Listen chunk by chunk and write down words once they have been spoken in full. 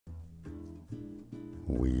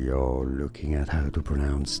We are looking at how to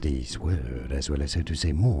pronounce this word, as well as how to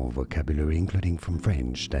say more vocabulary, including from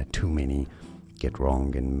French, that too many get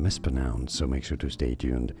wrong and mispronounce, so make sure to stay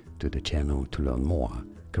tuned to the channel to learn more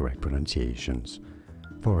correct pronunciations.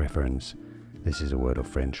 For reference, this is a word of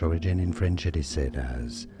French origin. In French it is said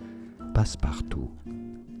as passepartout,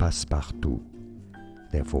 passepartout.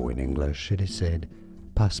 Therefore in English it is said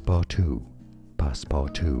passepartout,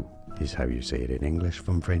 passepartout. Is how you say it in English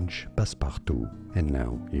from French, passepartout. And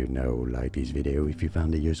now you know, like this video if you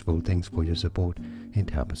found it useful. Thanks for your support, it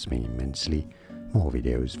helps me immensely. More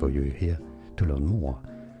videos for you here to learn more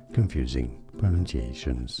confusing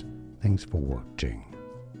pronunciations. Thanks for watching.